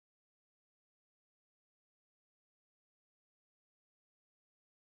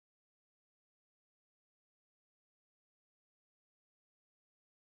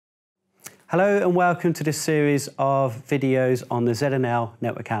Hello and welcome to this series of videos on the ZNL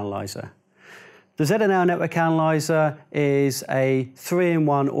network analyzer. The ZNL network analyzer is a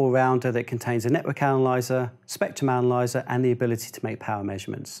 3-in-1 all-rounder that contains a network analyzer, spectrum analyzer and the ability to make power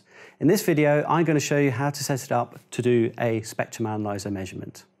measurements. In this video, I'm going to show you how to set it up to do a spectrum analyzer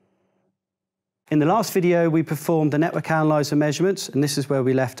measurement. In the last video, we performed the network analyzer measurements, and this is where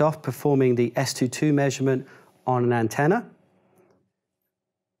we left off, performing the S22 measurement on an antenna.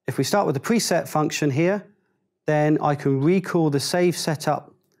 If we start with the preset function here, then I can recall the save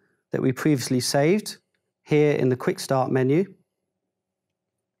setup that we previously saved here in the quick start menu.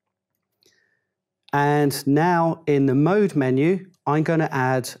 And now in the mode menu, I'm going to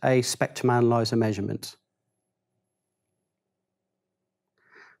add a spectrum analyzer measurement.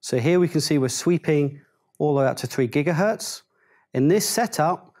 So here we can see we're sweeping all the way up to 3 gigahertz. In this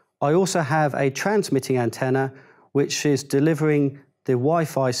setup, I also have a transmitting antenna which is delivering the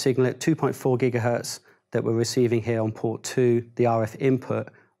Wi-Fi signal at 2.4 gigahertz that we're receiving here on port 2, the RF input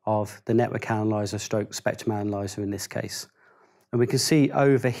of the network analyzer stroke spectrum analyzer in this case. And we can see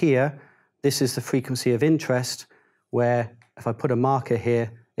over here, this is the frequency of interest where if I put a marker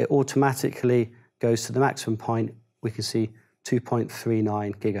here, it automatically goes to the maximum point. We can see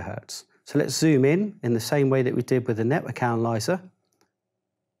 2.39 gigahertz. So let's zoom in the same way that we did with the network analyzer.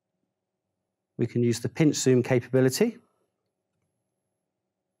 We can use the pinch zoom capability.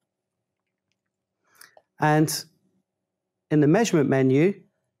 And in the measurement menu,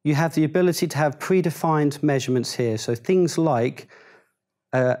 you have the ability to have predefined measurements here. So things like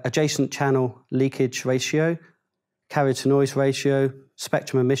adjacent channel leakage ratio, carrier to noise ratio,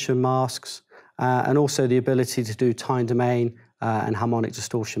 spectrum emission masks, and also the ability to do time domain and harmonic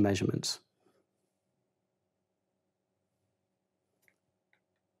distortion measurements.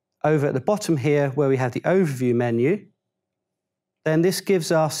 Over at the bottom here, where we have the overview menu, then this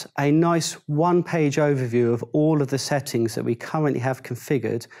gives us a nice one-page overview of all of the settings that we currently have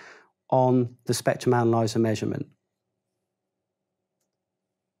configured on the spectrum analyzer measurement.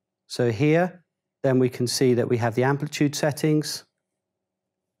 So here, then we can see that we have the amplitude settings,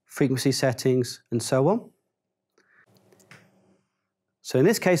 frequency settings, and so on. So in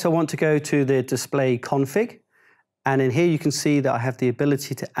this case, I want to go to the display config, and in here you can see that I have the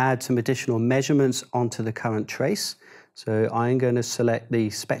ability to add some additional measurements onto the current trace. So I'm going to select the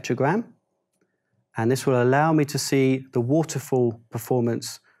spectrogram, and this will allow me to see the waterfall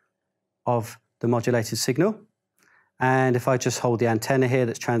performance of the modulated signal. And if I just hold the antenna here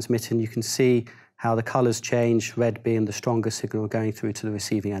that's transmitting, you can see how the colors change, red being the stronger signal going through to the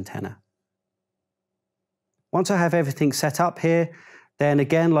receiving antenna. Once I have everything set up here, then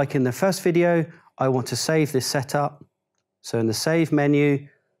again, like in the first video, I want to save this setup. So in the save menu,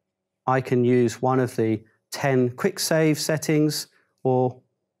 I can use one of the 10 quick save settings or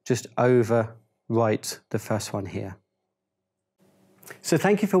just overwrite the first one here. So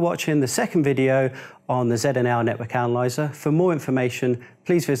thank you for watching the second video on the ZNL network analyzer. For more information,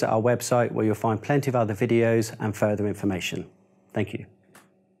 please visit our website where you'll find plenty of other videos and further information. Thank you.